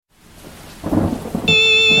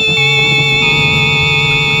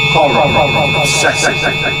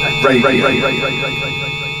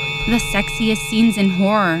The Sexiest Scenes in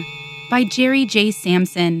Horror by Jerry J.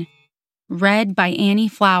 Sampson. Read by Annie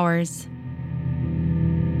Flowers.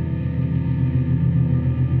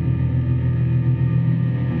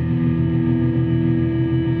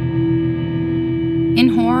 In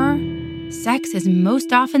horror, sex is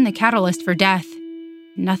most often the catalyst for death.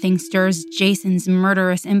 Nothing stirs Jason's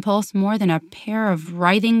murderous impulse more than a pair of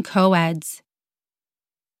writhing co-eds.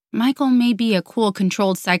 Michael may be a cool,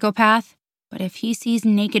 controlled psychopath, but if he sees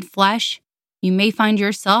naked flesh, you may find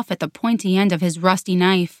yourself at the pointy end of his rusty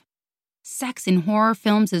knife. Sex in horror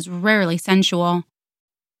films is rarely sensual,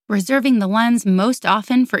 reserving the lens most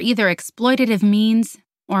often for either exploitative means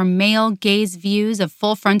or male gaze views of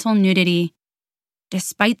full frontal nudity.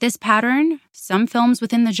 Despite this pattern, some films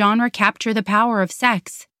within the genre capture the power of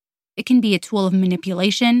sex. It can be a tool of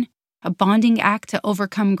manipulation, a bonding act to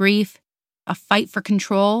overcome grief, a fight for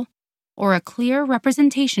control, or a clear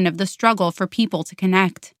representation of the struggle for people to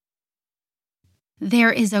connect.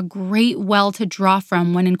 There is a great well to draw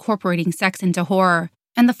from when incorporating sex into horror,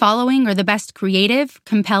 and the following are the best creative,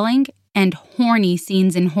 compelling, and horny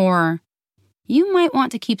scenes in horror. You might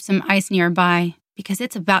want to keep some ice nearby, because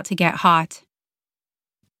it's about to get hot.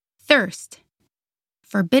 Thirst.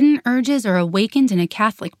 Forbidden urges are awakened in a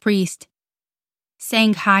Catholic priest.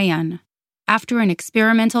 Sang-Hyun, after an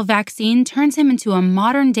experimental vaccine turns him into a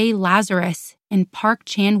modern-day Lazarus in Park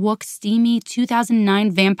Chan-wook's steamy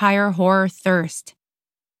 2009 vampire horror Thirst.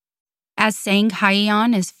 As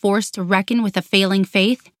Sang-Hyun is forced to reckon with a failing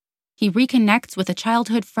faith, he reconnects with a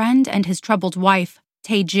childhood friend and his troubled wife,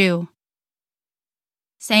 Tae-ju.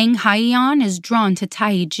 Sang-Hyun is drawn to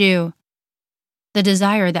Tae-ju. The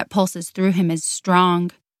desire that pulses through him is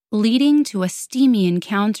strong, leading to a steamy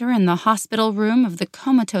encounter in the hospital room of the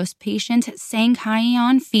comatose patient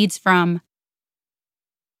Sang-Hyun feeds from.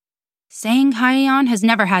 Sang-Hyun has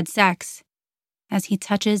never had sex. As he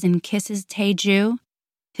touches and kisses Tae-ju,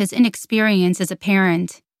 his inexperience is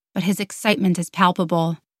apparent, but his excitement is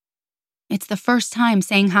palpable. It's the first time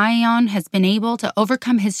Sang-Hyun has been able to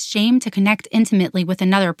overcome his shame to connect intimately with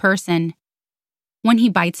another person. When he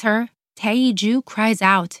bites her, Tae-ju cries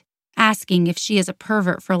out, asking if she is a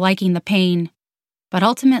pervert for liking the pain. But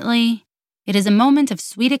ultimately, it is a moment of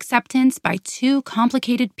sweet acceptance by two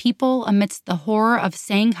complicated people amidst the horror of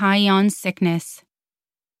Sang-Hyun's sickness.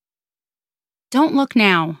 Don't look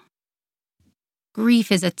now.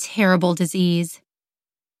 Grief is a terrible disease,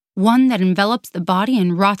 one that envelops the body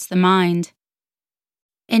and rots the mind.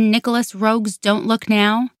 In Nicholas Roeg's Don't Look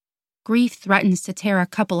Now, grief threatens to tear a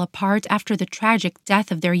couple apart after the tragic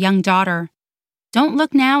death of their young daughter. Don't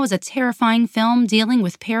Look Now is a terrifying film dealing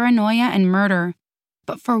with paranoia and murder.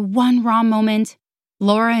 But for one raw moment,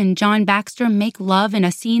 Laura and John Baxter make love in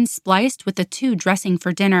a scene spliced with the two dressing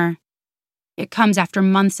for dinner. It comes after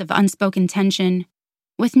months of unspoken tension,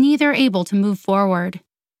 with neither able to move forward.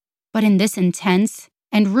 But in this intense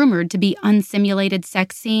and rumored to be unsimulated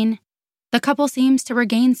sex scene, the couple seems to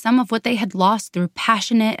regain some of what they had lost through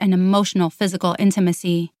passionate and emotional physical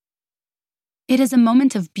intimacy. It is a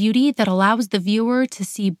moment of beauty that allows the viewer to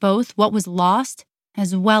see both what was lost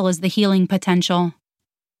as well as the healing potential.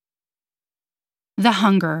 The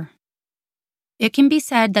Hunger. It can be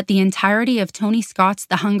said that the entirety of Tony Scott's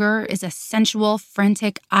The Hunger is a sensual,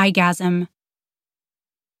 frantic eyegasm.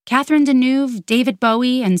 Catherine Deneuve, David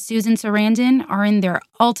Bowie, and Susan Sarandon are in their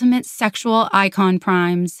ultimate sexual icon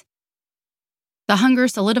primes. The Hunger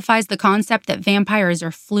solidifies the concept that vampires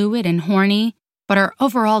are fluid and horny, but are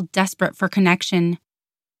overall desperate for connection.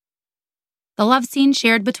 The love scene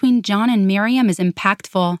shared between John and Miriam is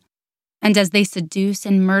impactful, and as they seduce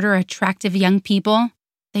and murder attractive young people,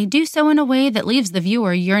 they do so in a way that leaves the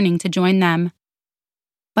viewer yearning to join them.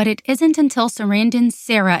 But it isn't until Sarandon's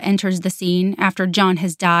Sarah enters the scene after John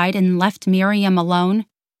has died and left Miriam alone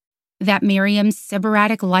that Miriam's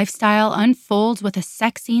sybaritic lifestyle unfolds with a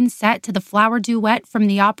sex scene set to the flower duet from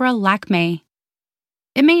the opera Lakme.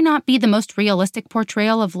 It may not be the most realistic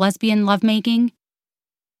portrayal of lesbian lovemaking,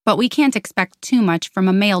 but we can't expect too much from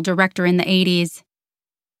a male director in the 80s.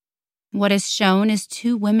 What is shown is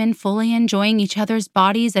two women fully enjoying each other's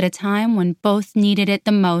bodies at a time when both needed it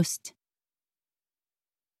the most.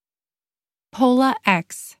 Pola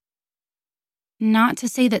X. Not to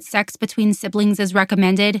say that sex between siblings is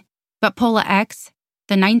recommended, but Pola X,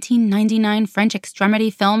 the 1999 French extremity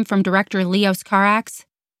film from director Leos Carax,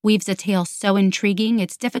 weaves a tale so intriguing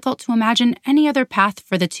it's difficult to imagine any other path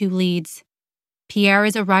for the two leads. Pierre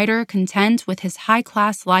is a writer content with his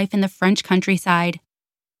high-class life in the French countryside.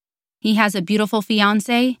 He has a beautiful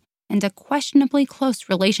fiancée and a questionably close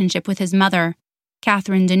relationship with his mother,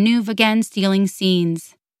 Catherine Deneuve again stealing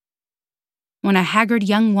scenes. When a haggard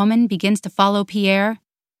young woman begins to follow Pierre,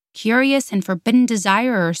 curious and forbidden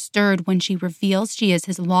desire are stirred when she reveals she is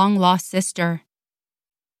his long-lost sister.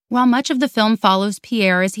 While much of the film follows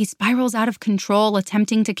Pierre as he spirals out of control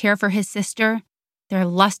attempting to care for his sister, their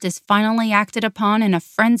lust is finally acted upon in a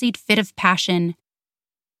frenzied fit of passion.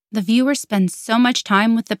 The viewer spends so much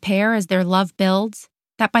time with the pair as their love builds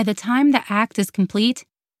that by the time the act is complete,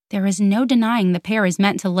 there is no denying the pair is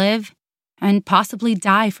meant to live and possibly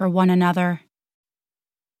die for one another.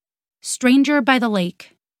 Stranger by the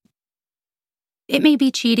Lake. It may be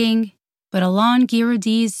cheating, but Alain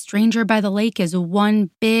Guiraudie's Stranger by the Lake is one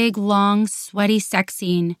big, long, sweaty sex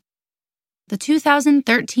scene. The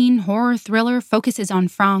 2013 horror thriller focuses on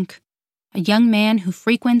Franck, a young man who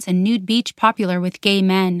frequents a nude beach popular with gay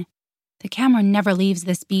men. The camera never leaves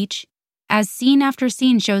this beach, as scene after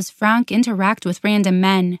scene shows Franck interact with random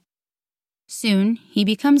men. Soon, he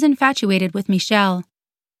becomes infatuated with Michel,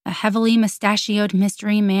 a heavily mustachioed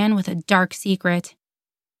mystery man with a dark secret.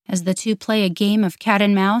 As the two play a game of cat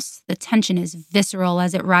and mouse, the tension is visceral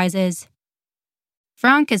as it rises.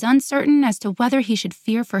 Franck is uncertain as to whether he should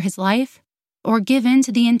fear for his life or give in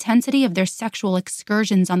to the intensity of their sexual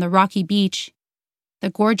excursions on the rocky beach. The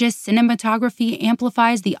gorgeous cinematography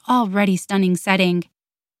amplifies the already stunning setting.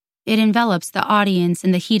 It envelops the audience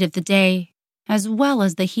in the heat of the day, as well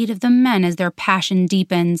as the heat of the men as their passion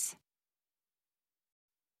deepens.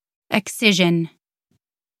 Excision.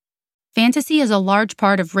 Fantasy is a large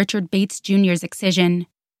part of Richard Bates Jr.'s excision.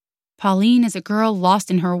 Pauline is a girl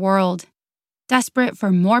lost in her world, desperate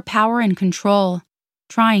for more power and control,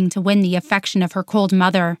 trying to win the affection of her cold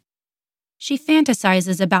mother. She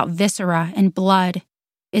fantasizes about viscera and blood,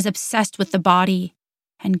 is obsessed with the body,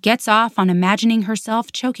 and gets off on imagining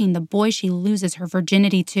herself choking the boy she loses her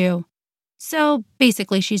virginity to. So,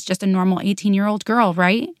 basically, she's just a normal 18-year-old girl,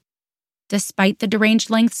 right? Despite the deranged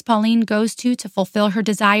lengths Pauline goes to fulfill her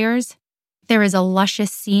desires, there is a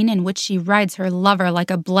luscious scene in which she rides her lover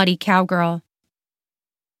like a bloody cowgirl.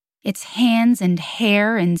 Its hands and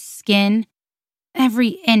hair and skin,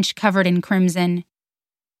 every inch covered in crimson.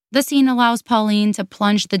 The scene allows Pauline to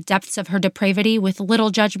plunge the depths of her depravity with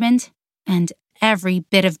little judgment and every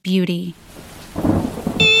bit of beauty.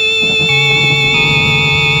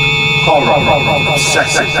 Horror,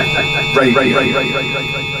 sex,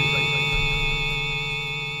 rape,